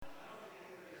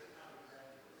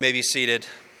May be seated.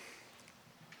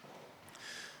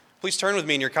 Please turn with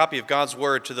me in your copy of God's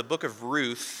Word to the book of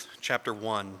Ruth, chapter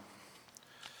 1.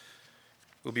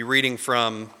 We'll be reading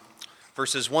from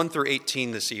verses 1 through 18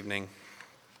 this evening.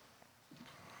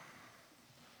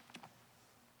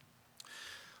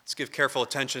 Let's give careful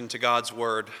attention to God's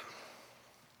Word.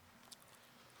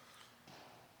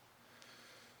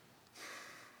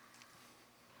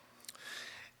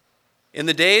 In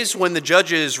the days when the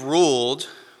judges ruled,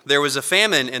 there was a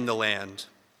famine in the land,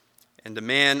 and a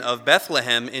man of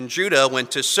Bethlehem in Judah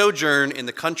went to sojourn in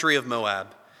the country of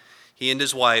Moab, he and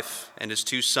his wife and his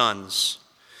 2 sons.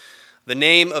 The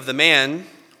name of the man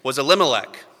was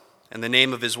Elimelech, and the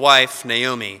name of his wife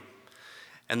Naomi.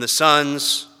 And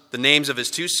the names of his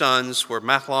 2 sons were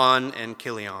Mahlon and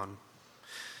Chilion.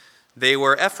 They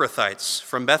were Ephrathites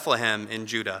from Bethlehem in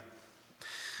Judah.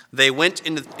 They went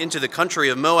into the country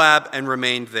of Moab and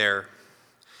remained there.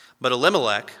 But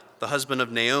Elimelech, the husband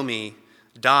of Naomi,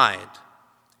 died,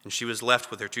 and she was left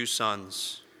with her 2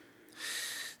 sons.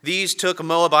 These took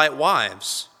Moabite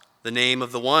wives. The name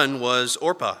of the one was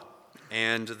Orpah,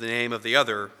 and the name of the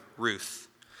other Ruth.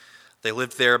 They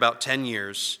lived there about 10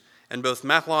 years, and both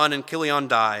Mahlon and Chilion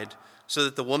died, so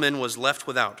that the woman was left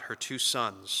without her 2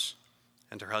 sons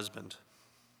and her husband.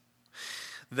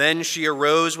 Then she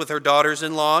arose with her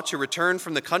daughters-in-law to return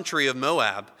from the country of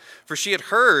Moab, for she had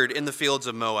heard in the fields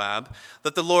of Moab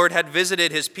that the Lord had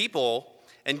visited his people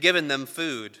and given them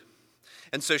food.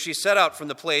 And so she set out from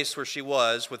the place where she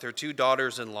was with her 2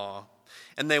 daughters-in-law,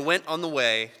 and they went on the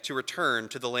way to return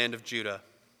to the land of Judah.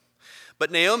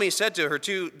 But Naomi said to her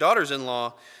 2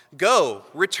 daughters-in-law, "Go,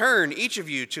 return each of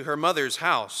you to her mother's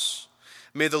house.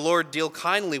 May the Lord deal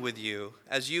kindly with you,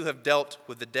 as you have dealt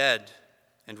with the dead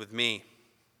and with me.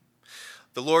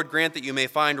 The Lord grant that you may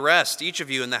find rest, each of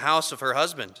you in the house of her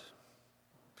husband."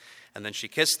 And then she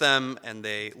kissed them, and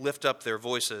they lift up their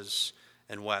voices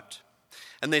and wept.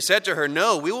 And they said to her,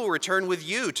 "No, we will return with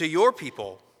you to your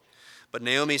people." But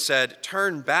Naomi said,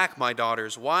 "Turn back, my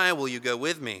daughters. Why will you go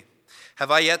with me?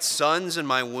 Have I yet sons in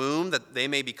my womb, that they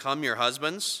may become your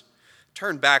husbands?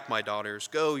 Turn back, my daughters.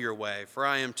 Go your way, for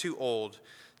I am too old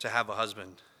to have a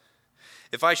husband.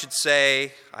 If I should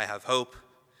say, I have hope,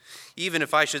 even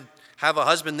if I should have a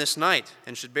husband this night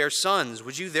and should bear sons,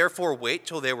 would you therefore wait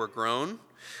till they were grown?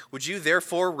 Would you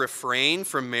therefore refrain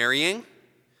from marrying?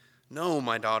 No,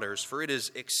 my daughters, for it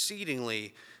is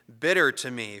exceedingly bitter to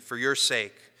me for your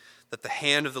sake that the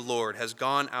hand of the Lord has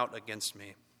gone out against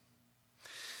me."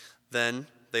 Then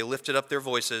they lifted up their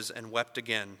voices and wept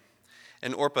again.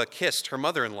 And Orpah kissed her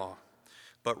mother-in-law,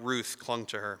 but Ruth clung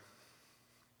to her.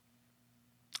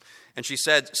 And she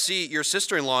said, "See, your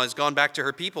sister-in-law has gone back to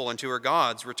her people and to her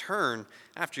gods. Return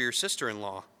after your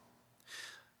sister-in-law."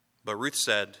 But Ruth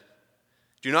said,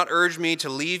 "Do not urge me to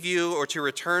leave you or to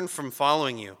return from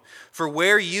following you. For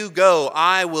where you go,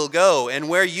 I will go, and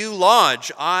where you lodge,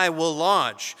 I will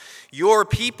lodge. Your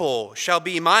people shall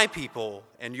be my people,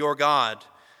 and your God,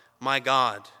 my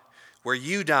God. Where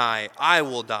you die, I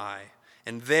will die,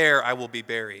 and there I will be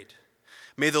buried.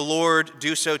 May the Lord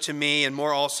do so to me, and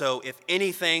more also, if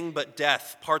anything but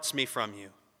death parts me from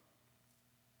you."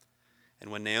 And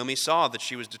when Naomi saw that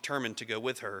she was determined to go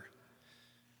with her,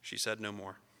 she said no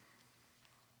more.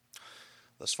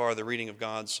 Thus far, the reading of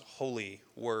God's holy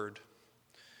word.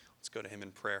 Let's go to him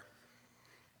in prayer.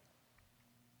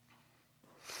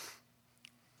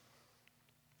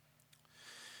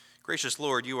 Gracious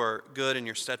Lord, you are good, and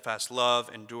your steadfast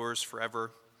love endures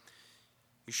forever.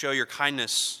 You show your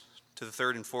kindness to the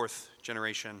 3rd and 4th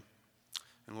generation.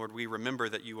 And Lord, we remember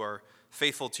that you are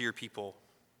faithful to your people,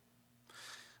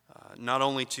 not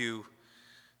only to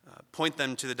point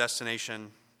them to the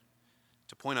destination,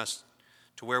 to point us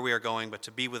to where we are going, but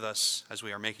to be with us as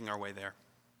we are making our way there.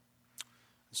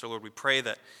 And so, Lord, we pray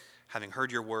that having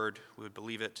heard your word, we would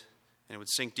believe it, and it would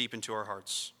sink deep into our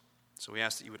hearts. So we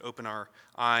ask that you would open our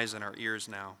eyes and our ears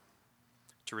now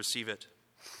to receive it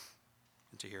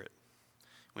and to hear it.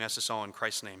 We ask this all in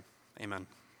Christ's name. Amen.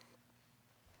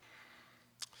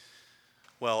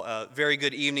 Well, very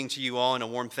good evening to you all, and a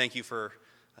warm thank you for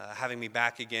having me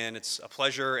back again. It's a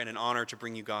pleasure and an honor to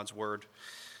bring you God's word.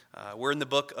 We're in the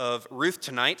book of Ruth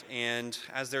tonight, and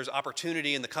as there's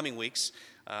opportunity in the coming weeks,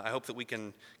 I hope that we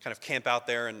can kind of camp out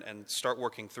there and start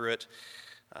working through it.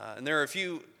 And there are a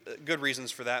few good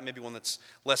reasons for that, maybe one that's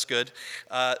less good.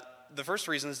 The first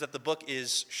reason is that the book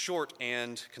is short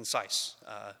and concise.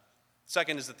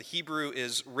 Second is that the Hebrew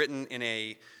is written in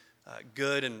a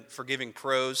good and forgiving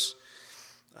prose.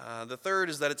 The third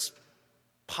is that it's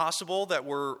possible that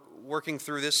we're working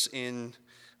through this in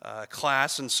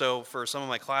class, and so for some of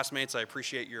my classmates, I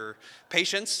appreciate your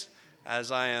patience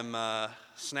as I am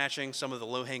snatching some of the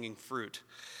low-hanging fruit.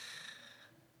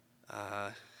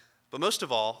 But most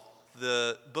of all,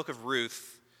 the book of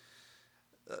Ruth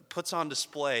puts on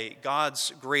display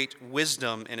God's great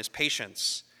wisdom and his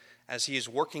patience as he is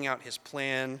working out his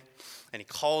plan, and he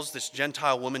calls this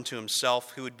Gentile woman to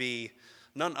himself who would be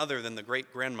none other than the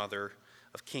great-grandmother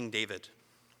of King David.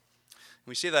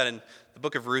 We see that in the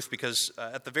book of Ruth because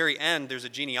at the very end there's a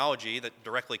genealogy that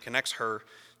directly connects her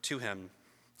to him.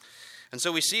 And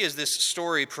so we see as this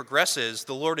story progresses,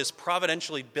 the Lord is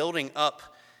providentially building up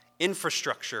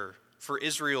infrastructure for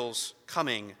Israel's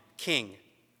coming king.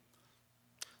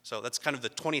 So that's kind of the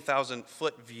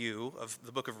 20,000-foot view of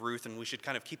the book of Ruth, and we should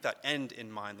kind of keep that end in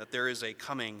mind, that there is a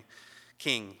coming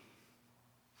king.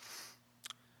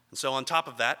 And so on top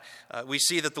of that, we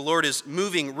see that the Lord is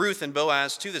moving Ruth and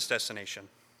Boaz to this destination.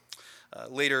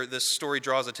 Later, this story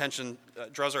draws our attention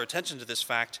to this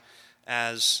fact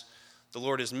as the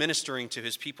Lord is ministering to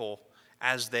his people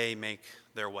as they make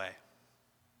their way.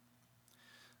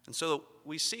 And so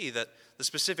we see that the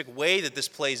specific way that this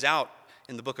plays out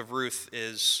in the book of Ruth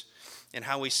is in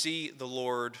how we see the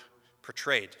Lord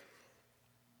portrayed.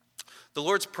 The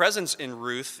Lord's presence in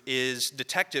Ruth is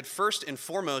detected first and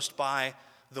foremost by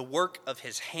the work of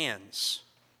his hands.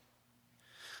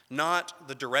 Not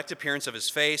the direct appearance of his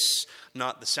face,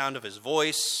 not the sound of his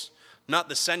voice, not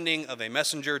the sending of a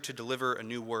messenger to deliver a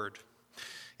new word.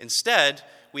 Instead,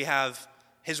 we have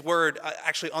his word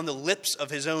actually on the lips of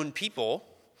his own people.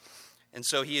 And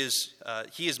so he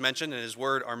is mentioned and his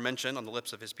word are mentioned on the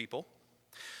lips of his people.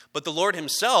 But the Lord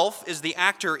himself is the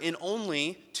actor in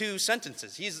only 2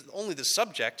 sentences. He's only the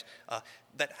subject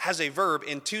that has a verb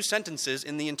in 2 sentences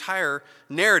in the entire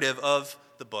narrative of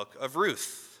the book of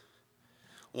Ruth.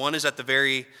 One is at the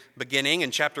very beginning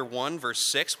in chapter 1,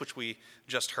 verse 6, which we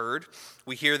just heard.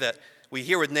 We hear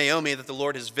with Naomi that the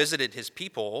Lord has visited his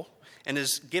people and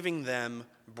is giving them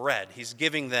bread. He's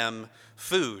giving them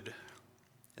food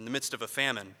in the midst of a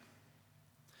famine.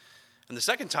 And the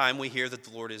second time we hear that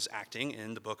the Lord is acting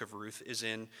in the book of Ruth is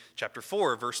in chapter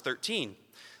 4, verse 13.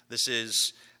 This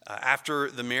is after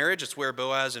the marriage. It's where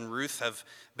Boaz and Ruth have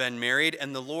been married,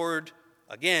 and the Lord,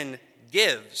 again,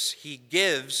 He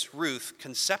gives Ruth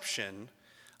conception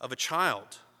of a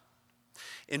child.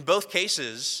 In both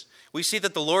cases, we see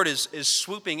that the Lord is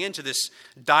swooping into this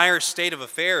dire state of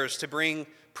affairs to bring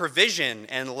provision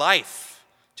and life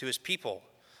to his people,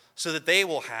 so that they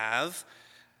will have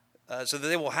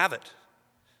it,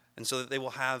 and so that they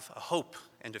will have a hope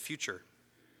and a future.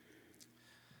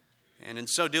 And in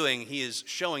so doing, he is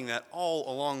showing that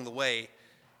all along the way,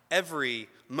 every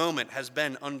moment has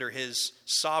been under his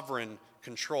sovereign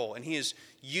control, and he is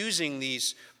using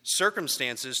these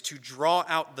circumstances to draw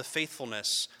out the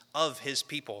faithfulness of his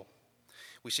people.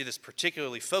 We see this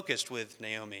particularly focused with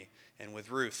Naomi and with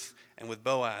Ruth and with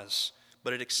Boaz,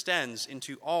 but it extends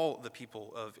into all the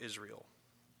people of Israel.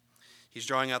 He's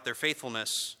drawing out their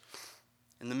faithfulness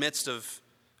in the midst of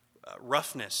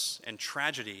roughness and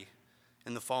tragedy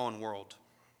in the fallen world.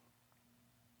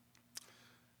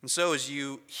 And so as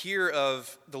you hear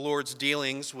of the Lord's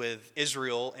dealings with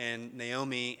Israel and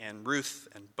Naomi and Ruth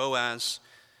and Boaz,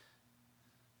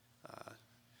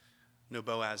 no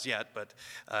Boaz yet, but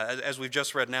as we've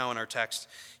just read now in our text,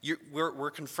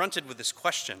 we're confronted with this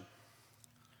question.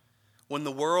 When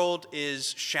the world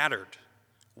is shattered,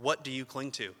 what do you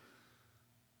cling to?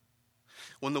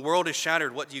 When the world is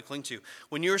shattered, what do you cling to?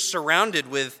 When you're surrounded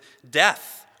with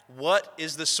death, what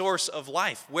is the source of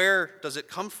life? Where does it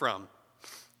come from?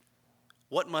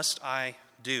 What must I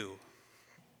do?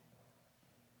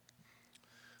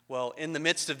 Well, in the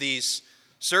midst of these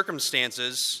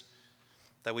circumstances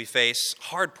that we face,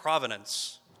 hard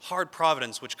providence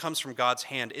which comes from God's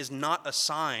hand, is not a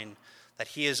sign that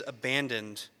he has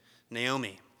abandoned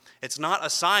Naomi. It's not a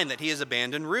sign that he has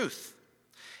abandoned Ruth.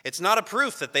 It's not a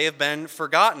proof that they have been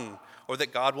forgotten or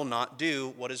that God will not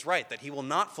do what is right, that he will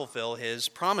not fulfill his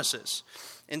promises.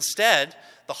 Instead,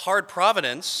 the hard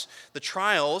providence, the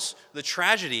trials, the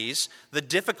tragedies, the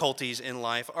difficulties in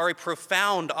life are a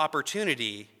profound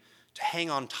opportunity to hang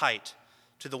on tight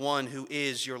to the one who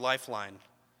is your lifeline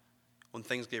when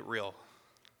things get real.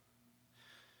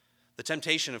 The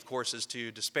temptation, of course, is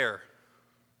to despair.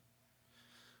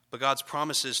 But God's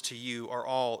promises to you are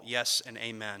all yes and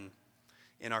amen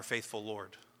in our faithful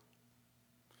Lord.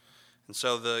 And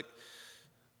so the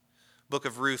book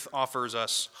of Ruth offers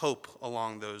us hope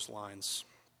along those lines.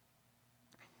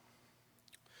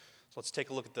 So let's take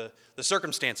a look at the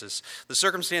circumstances. The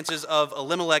circumstances of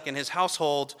Elimelech and his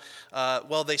household,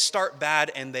 they start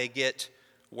bad and they get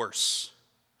worse.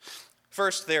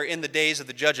 First, they're in the days of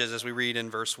the judges, as we read in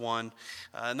verse 1.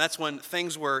 And that's when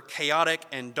things were chaotic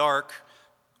and dark,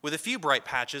 with a few bright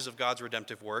patches of God's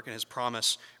redemptive work and his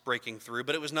promise breaking through.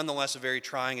 But it was nonetheless a very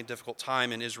trying and difficult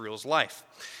time in Israel's life.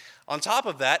 On top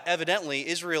of that, evidently,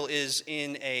 Israel is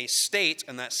in a state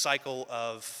in that cycle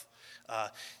of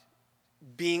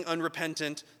being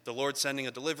unrepentant, the Lord sending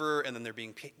a deliverer, and then there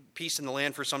being peace in the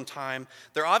land for some time.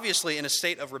 They're obviously in a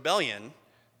state of rebellion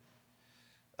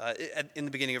in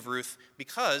the beginning of Ruth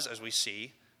because, as we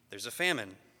see, there's a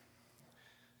famine.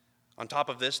 On top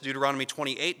of this, Deuteronomy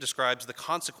 28 describes the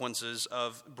consequences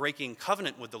of breaking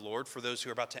covenant with the Lord for those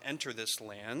who are about to enter this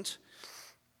land,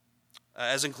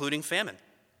 as including famine.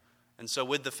 And so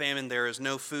with the famine, there is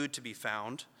no food to be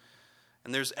found.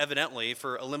 And there's evidently,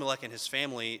 for Elimelech and his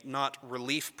family, not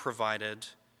relief provided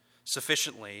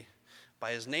sufficiently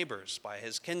by his neighbors, by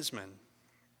his kinsmen.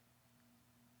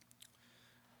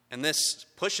 And this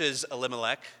pushes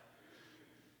Elimelech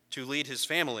to lead his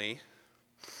family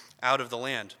out of the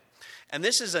land. And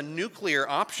this is a nuclear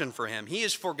option for him. He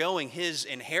is foregoing his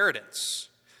inheritance.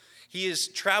 He is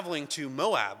traveling to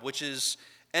Moab, which is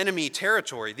enemy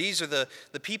territory. These are the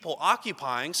people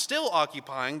still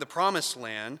occupying the promised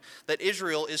land that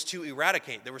Israel is to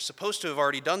eradicate. They were supposed to have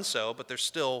already done so, but they're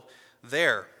still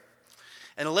there.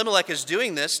 And Elimelech is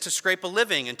doing this to scrape a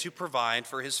living and to provide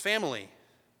for his family.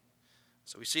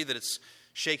 So we see that it's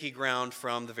shaky ground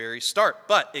from the very start,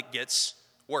 but it gets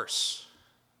worse.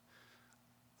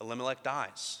 Elimelech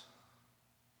dies.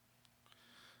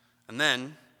 And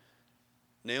then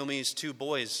Naomi's 2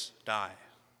 boys die.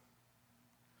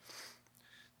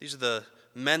 These are the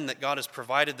men that God has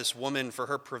provided this woman for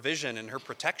her provision and her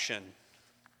protection.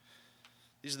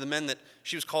 These are the men that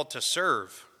she was called to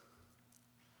serve.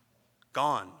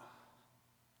 Gone.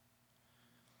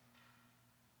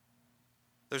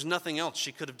 There's nothing else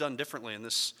she could have done differently in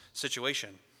this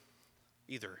situation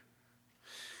either.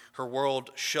 Her world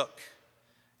shook,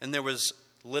 and there was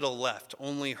little left,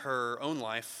 only her own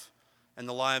life and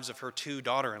the lives of her 2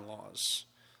 daughter-in-laws,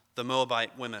 the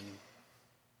Moabite women.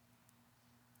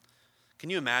 Can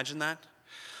you imagine that?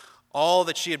 All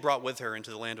that she had brought with her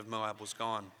into the land of Moab was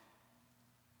gone.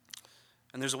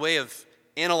 And there's a way of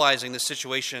analyzing this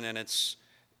situation and it's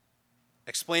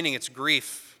explaining its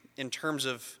grief in terms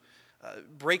of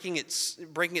breaking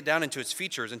it down into its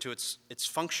features, into its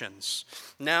functions.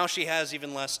 Now she has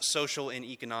even less social and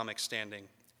economic standing,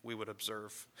 we would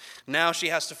observe. Now she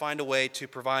has to find a way to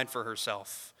provide for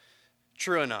herself.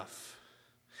 True enough.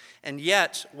 And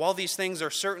yet, while these things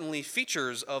are certainly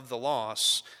features of the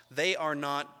loss, they are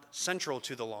not central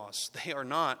to the loss. They are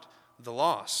not the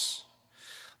loss.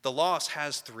 The loss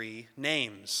has 3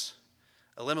 names: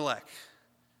 Elimelech,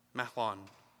 Mahlon,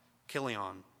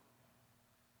 Chilion.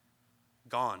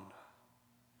 Gone.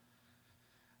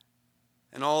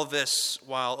 And all of this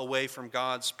while away from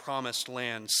God's promised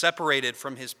land, separated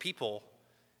from his people,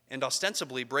 and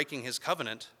ostensibly breaking his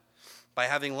covenant by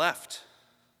having left.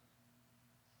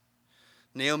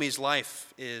 Naomi's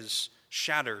life is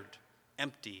shattered,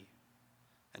 empty,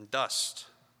 and dust.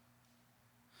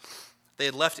 They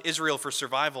had left Israel for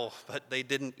survival, but they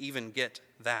didn't even get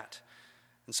that.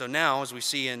 And so now, as we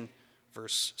see in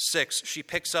verse 6, she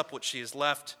picks up what she has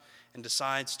left and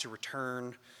decides to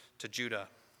return to Judah,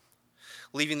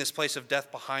 leaving this place of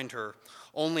death behind her,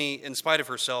 only in spite of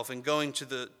herself, and going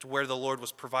to where the Lord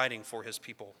was providing for his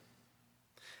people.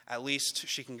 At least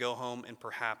she can go home and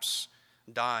perhaps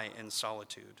die in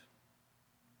solitude.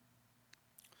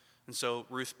 And so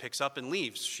Ruth picks up and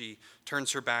leaves. She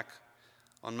turns her back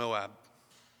on Moab.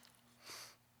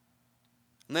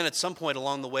 And then at some point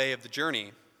along the way of the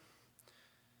journey,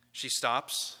 she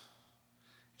stops.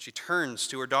 She turns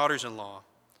to her daughters-in-law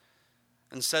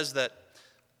and says that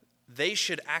they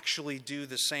should actually do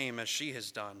the same as she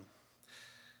has done.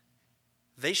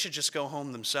 They should just go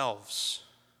home themselves.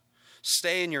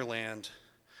 Stay in your land.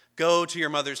 Go to your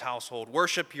mother's household.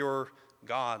 Worship your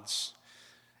gods.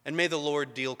 And may the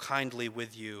Lord deal kindly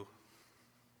with you.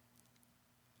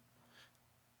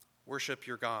 Worship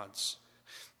your gods.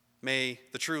 May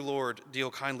the true Lord deal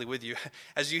kindly with you.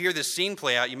 As you hear this scene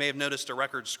play out, you may have noticed a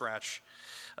record scratch.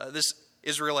 This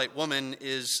Israelite woman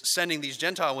is sending these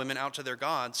Gentile women out to their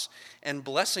gods and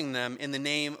blessing them in the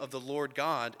name of the Lord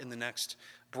God in the next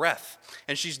breath.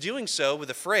 And she's doing so with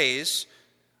a phrase,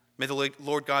 "May the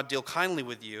Lord God deal kindly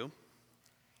with you."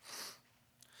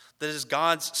 That is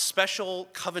God's special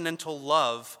covenantal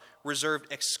love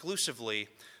reserved exclusively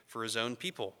for his own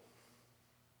people.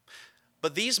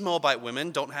 But these Moabite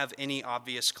women don't have any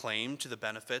obvious claim to the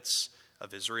benefits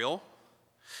of Israel.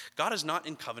 God is not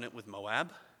in covenant with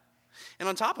Moab. And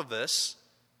on top of this,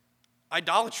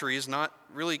 idolatry is not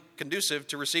really conducive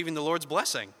to receiving the Lord's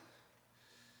blessing.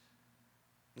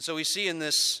 And so we see in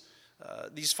these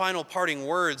final parting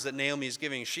words that Naomi is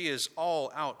giving, she is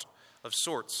all out of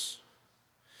sorts.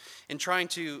 In trying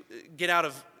to get out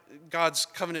of God's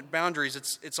covenant boundaries,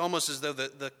 it's almost as though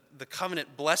the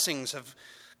covenant blessings have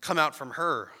come out from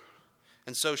her.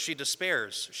 And so she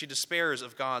despairs. She despairs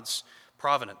of God's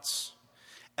providence.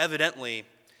 Evidently,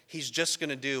 he's just going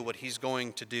to do what he's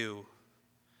going to do.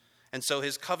 And so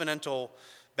his covenantal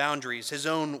boundaries, his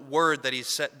own word that he's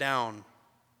set down,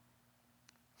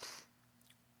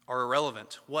 are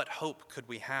irrelevant. What hope could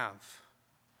we have?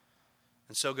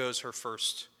 And so goes her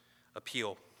first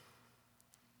appeal.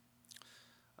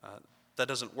 That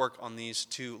doesn't work on these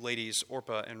two ladies,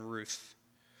 Orpah and Ruth.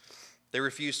 They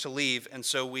refuse to leave, and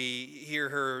so we hear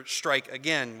her strike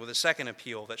again with a second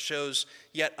appeal that shows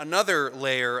yet another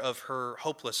layer of her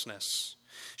hopelessness.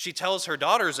 She tells her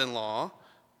daughters-in-law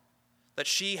that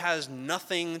she has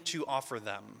nothing to offer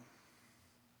them.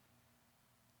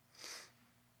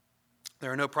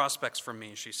 There are no prospects for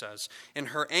me, she says. In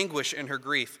her anguish and her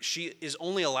grief, she is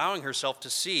only allowing herself to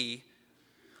see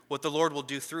what the Lord will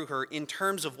do through her in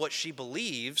terms of what she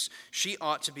believes she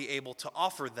ought to be able to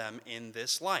offer them in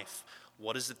this life.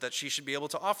 What is it that she should be able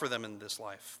to offer them in this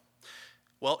life?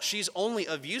 Well, she's only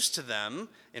of use to them,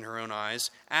 in her own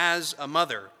eyes, as a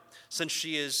mother. Since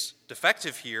she is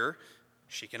defective here,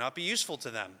 she cannot be useful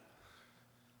to them.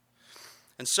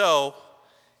 And so,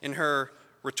 in her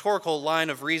rhetorical line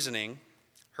of reasoning,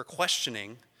 her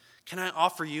questioning, can I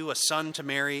offer you a son to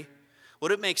marry?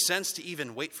 Would it make sense to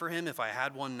even wait for him if I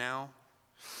had one now?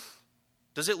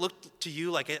 Does it look to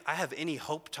you like I have any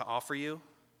hope to offer you?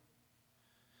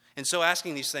 And so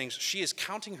asking these things, she is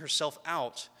counting herself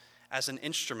out as an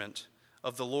instrument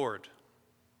of the Lord.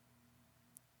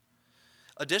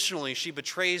 Additionally, she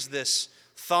betrays this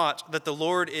thought that the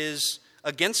Lord is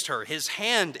against her. His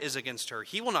hand is against her.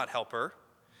 He will not help her.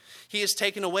 He is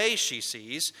taken away, she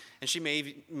sees, and she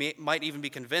might even be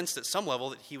convinced at some level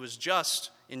that he was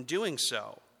just in doing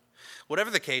so. Whatever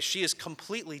the case, she has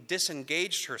completely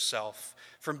disengaged herself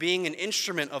from being an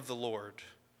instrument of the Lord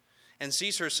and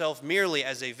sees herself merely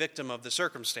as a victim of the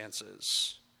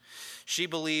circumstances. She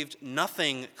believed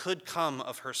nothing could come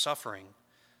of her suffering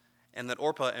and that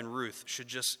Orpah and Ruth should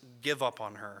just give up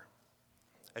on her,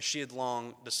 as she had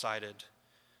long decided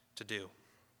to do.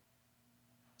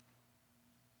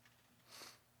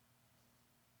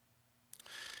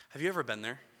 Have you ever been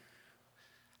there?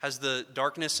 Has the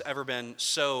darkness ever been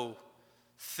so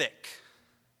thick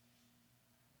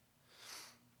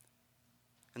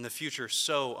and the future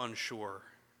so unsure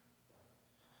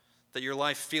that your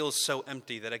life feels so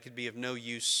empty that it could be of no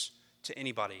use to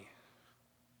anybody?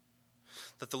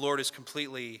 That the Lord has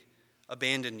completely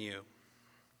abandoned you?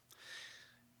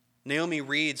 Naomi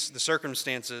reads the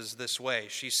circumstances this way.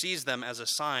 She sees them as a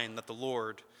sign that the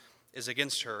Lord is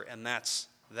against her, and that's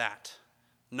that.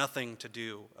 Nothing to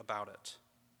do about it.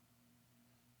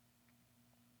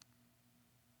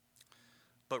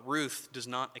 But Ruth does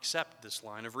not accept this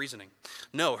line of reasoning.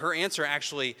 No, her answer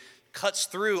actually cuts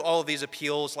through all of these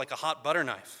appeals like a hot butter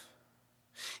knife.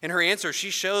 In her answer, she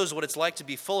shows what it's like to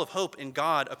be full of hope in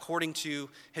God according to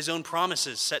his own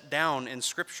promises set down in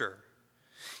Scripture.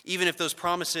 Even if those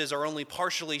promises are only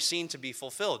partially seen to be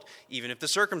fulfilled, even if the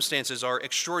circumstances are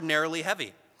extraordinarily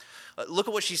heavy. Look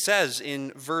at what she says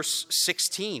in verse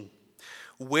 16.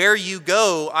 Where you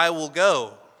go, I will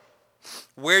go.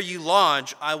 Where you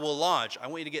lodge, I will lodge. I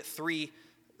want you to get three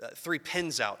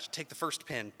pins out. Take the first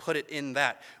pin, put it in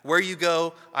that. Where you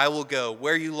go, I will go.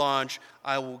 Where you lodge,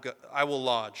 I will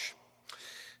lodge.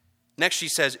 Next she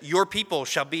says, your people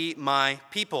shall be my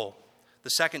people. The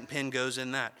second pin goes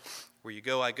in that. Where you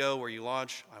go, I go. Where you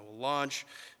lodge, I will lodge.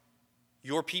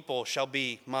 Your people shall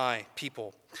be my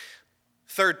people.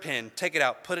 Third pin, take it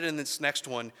out, put it in this next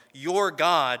one. Your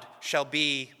God shall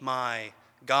be my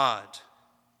God.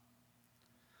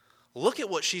 Look at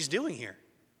what she's doing here.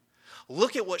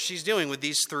 Look at what she's doing with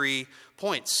these 3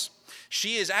 points.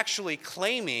 She is actually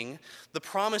claiming the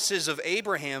promises of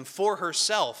Abraham for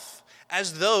herself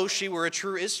as though she were a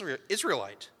true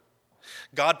Israelite.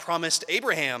 God promised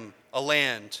Abraham a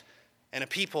land and a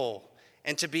people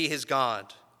and to be his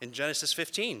God in Genesis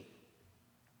 15.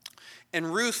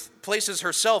 And Ruth places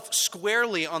herself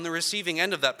squarely on the receiving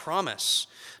end of that promise,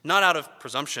 not out of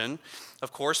presumption,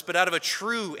 of course, but out of a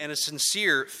true and a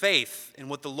sincere faith in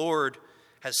what the Lord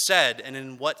has said and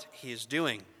in what he is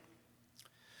doing.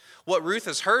 What Ruth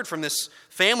has heard from this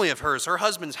family of hers, her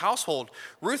husband's household,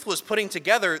 Ruth was putting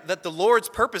together that the Lord's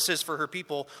purposes for her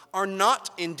people are not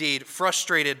indeed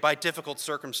frustrated by difficult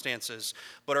circumstances,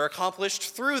 but are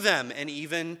accomplished through them and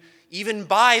even even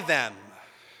by them.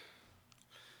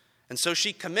 And so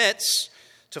she commits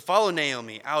to follow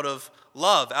Naomi out of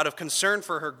love, out of concern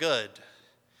for her good,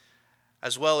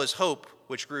 as well as hope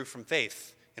which grew from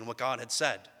faith in what God had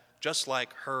said, just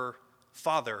like her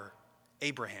father,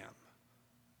 Abraham.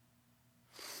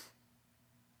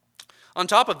 On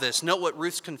top of this, note what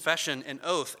Ruth's confession and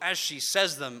oath, as she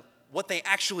says them, what they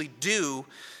actually do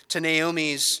to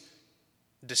Naomi's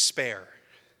despair.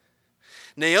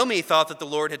 Naomi thought that the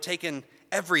Lord had taken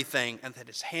everything and that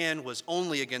his hand was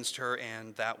only against her,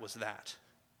 and that was that.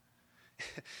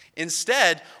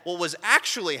 Instead, what was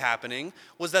actually happening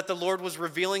was that the Lord was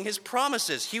revealing his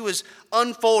promises. He was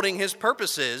unfolding his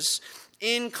purposes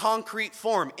in concrete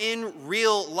form, in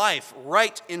real life,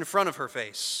 right in front of her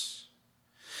face.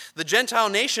 The Gentile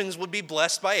nations would be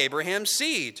blessed by Abraham's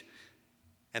seed.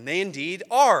 And they indeed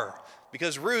are,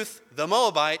 because Ruth, the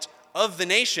Moabite of the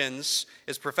nations,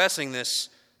 is professing this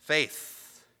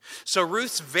faith. So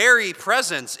Ruth's very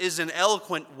presence is an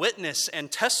eloquent witness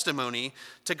and testimony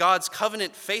to God's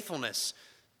covenant faithfulness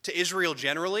to Israel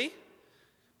generally,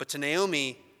 but to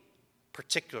Naomi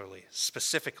particularly,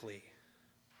 specifically.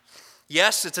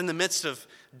 Yes, it's in the midst of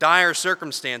dire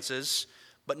circumstances,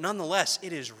 but nonetheless,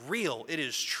 it is real, it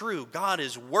is true. God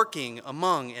is working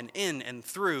among and in and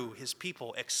through his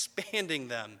people, expanding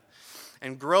them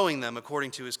and growing them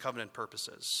according to his covenant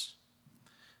purposes.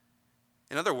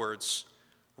 In other words,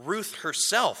 Ruth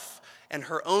herself and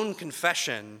her own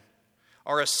confession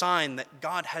are a sign that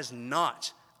God has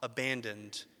not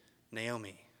abandoned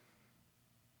Naomi.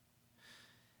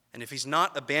 And if he's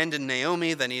not abandoned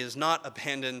Naomi, then he has not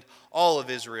abandoned all of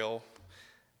Israel.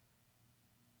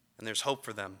 And there's hope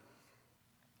for them.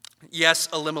 Yes,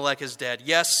 Elimelech is dead.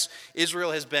 Yes,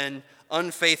 Israel has been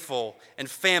unfaithful and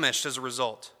famished as a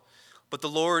result. But the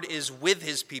Lord is with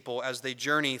his people as they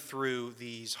journey through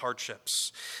these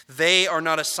hardships. They are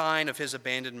not a sign of his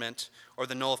abandonment or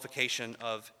the nullification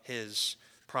of his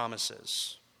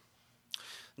promises.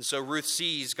 And so Ruth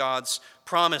sees God's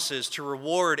promises to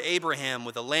reward Abraham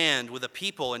with a land, with a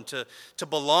people, and to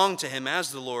belong to him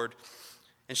as the Lord.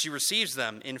 And she receives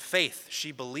them in faith.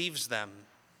 She believes them.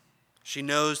 She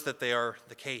knows that they are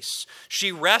the case.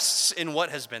 She rests in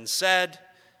what has been said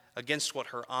against what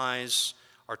her eyes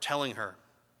are telling her.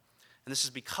 And this is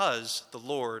because the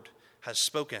Lord has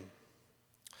spoken.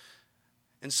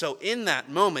 And so in that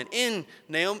moment, in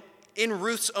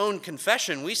Ruth's own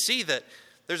confession, we see that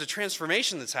there's a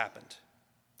transformation that's happened.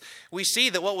 We see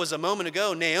that what was a moment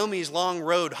ago Naomi's long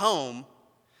road home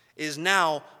is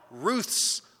now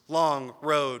Ruth's long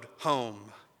road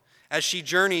home, as she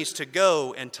journeys to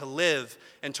go and to live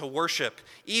and to worship,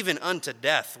 even unto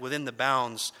death, within the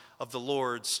bounds of the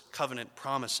Lord's covenant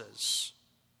promises.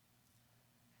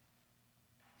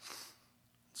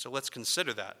 So let's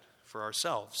consider that for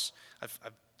ourselves. I've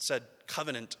said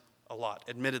covenant a lot,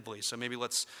 admittedly, so maybe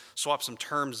let's swap some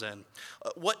terms in.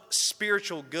 What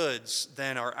spiritual goods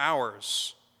then are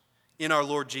ours in our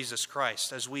Lord Jesus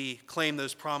Christ as we claim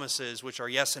those promises which are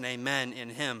yes and amen in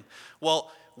him?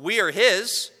 Well, we are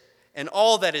his, and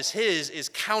all that is his is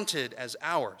counted as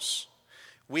ours.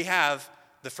 We have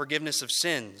the forgiveness of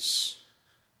sins.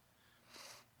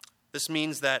 This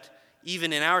means that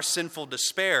even in our sinful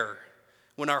despair,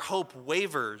 when our hope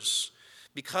wavers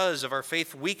because of our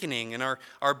faith weakening and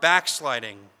our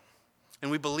backsliding,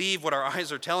 and we believe what our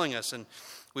eyes are telling us, and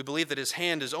we believe that his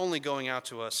hand is only going out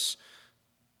to us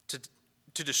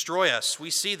to destroy us, we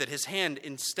see that his hand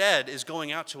instead is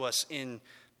going out to us in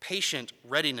patient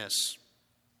readiness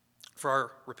for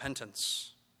our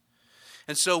repentance.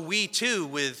 And so we too,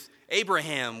 with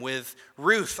Abraham, with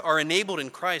Ruth, are enabled in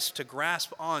Christ to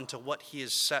grasp on to what he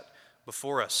has set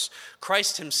before us.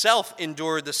 Christ himself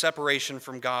endured the separation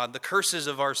from God, the curses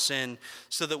of our sin,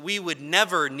 so that we would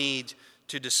never need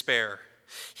to despair.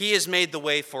 He has made the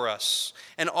way for us,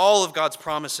 and all of God's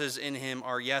promises in him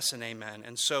are yes and amen,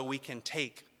 and so we can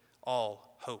take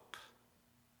all hope.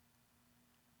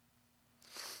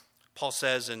 Paul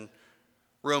says in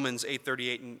Romans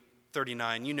 8:38 and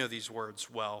 39, you know these words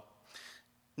well.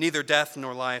 Neither death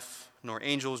nor life, nor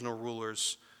angels nor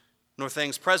rulers, nor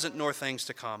things present nor things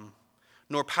to come,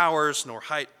 nor powers, nor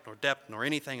height, nor depth, nor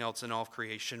anything else in all of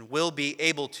creation will be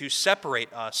able to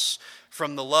separate us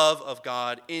from the love of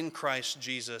God in Christ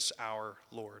Jesus our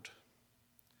Lord.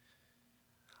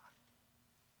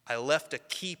 I left a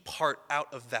key part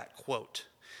out of that quote.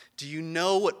 Do you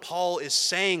know what Paul is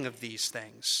saying of these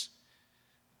things?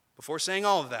 Before saying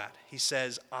all of that, he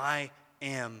says, I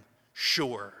am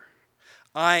sure.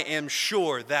 I am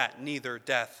sure that neither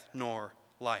death nor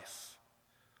life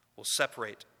will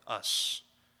separate us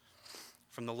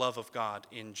from the love of God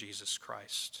in Jesus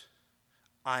Christ.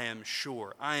 I am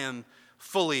sure, I am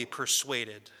fully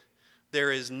persuaded.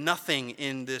 There is nothing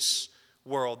in this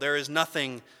world, there is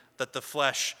nothing that the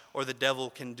flesh or the devil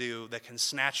can do that can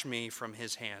snatch me from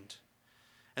his hand.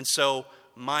 And so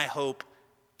my hope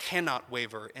cannot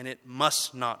waver, and it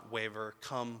must not waver,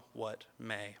 come what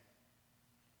may.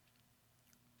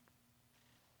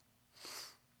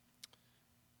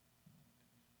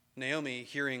 Naomi,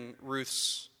 hearing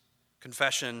Ruth's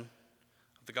confession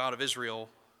of the God of Israel,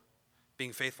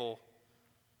 being faithful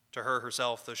to her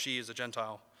herself, though she is a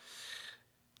Gentile,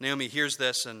 Naomi hears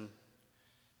this, and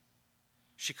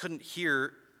she couldn't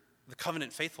hear the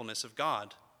covenant faithfulness of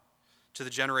God to the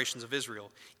generations of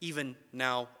Israel, even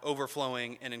now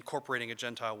overflowing and incorporating a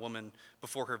Gentile woman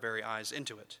before her very eyes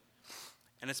into it.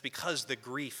 And it's because the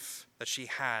grief that she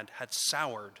had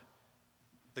soured.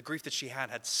 The grief that she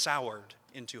had soured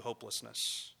into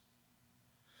hopelessness.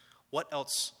 What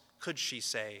else could she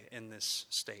say in this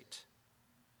state?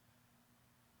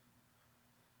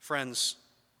 Friends,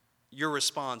 your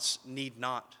response need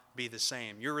not be the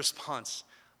same. Your response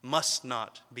must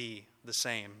not be the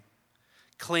same.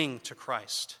 Cling to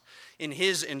Christ. In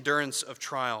his endurance of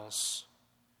trials,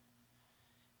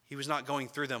 he was not going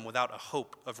through them without a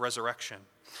hope of resurrection,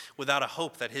 without a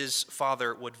hope that his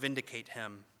Father would vindicate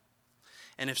him.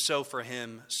 And if so for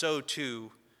him, so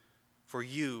too for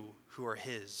you who are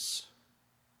his.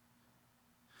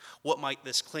 What might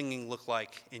this clinging look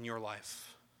like in your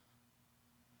life?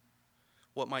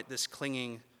 What might this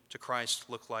clinging to Christ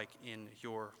look like in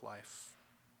your life?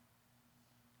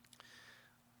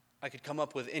 I could come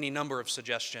up with any number of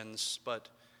suggestions, but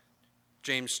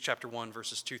James chapter 1,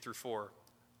 verses 2 through 4,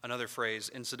 another phrase,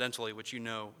 incidentally, which you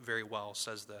know very well,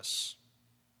 says this.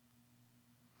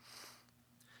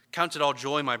 Count it all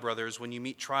joy, my brothers, when you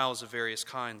meet trials of various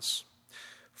kinds.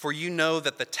 For you know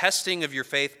that the testing of your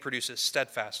faith produces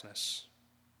steadfastness.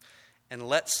 And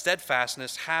let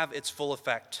steadfastness have its full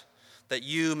effect, that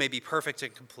you may be perfect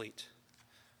and complete,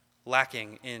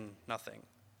 lacking in nothing.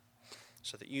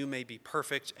 So that you may be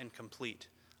perfect and complete,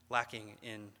 lacking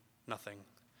in nothing.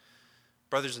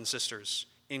 Brothers and sisters,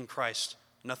 in Christ,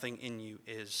 nothing in you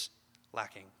is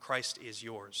lacking. Christ is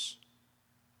yours.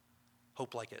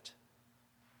 Hope like it.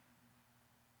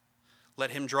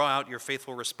 Let him draw out your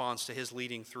faithful response to his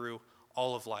leading through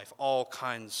all of life, all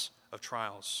kinds of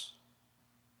trials.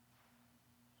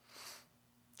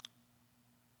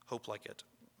 Hope like it.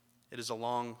 It is a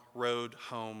long road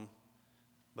home,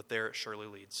 but there it surely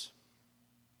leads.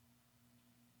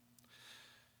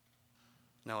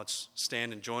 Now let's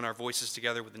stand and join our voices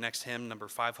together with the next hymn, number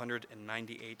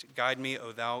 598. Guide me,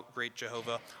 O thou great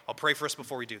Jehovah. I'll pray for us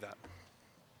before we do that.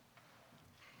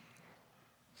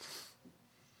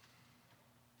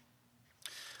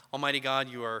 Almighty God,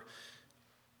 you are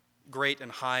great and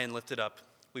high and lifted up.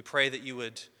 We pray that you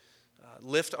would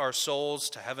lift our souls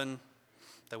to heaven,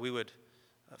 that we would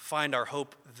find our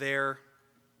hope there,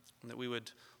 and that we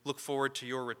would look forward to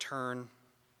your return,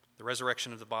 the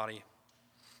resurrection of the body,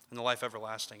 and the life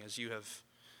everlasting, as you have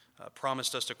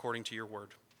promised us according to your word.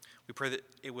 We pray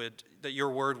that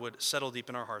your word would settle deep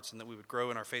in our hearts, and that we would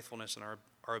grow in our faithfulness and our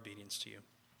obedience to you.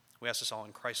 We ask this all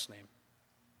in Christ's name.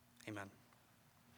 Amen.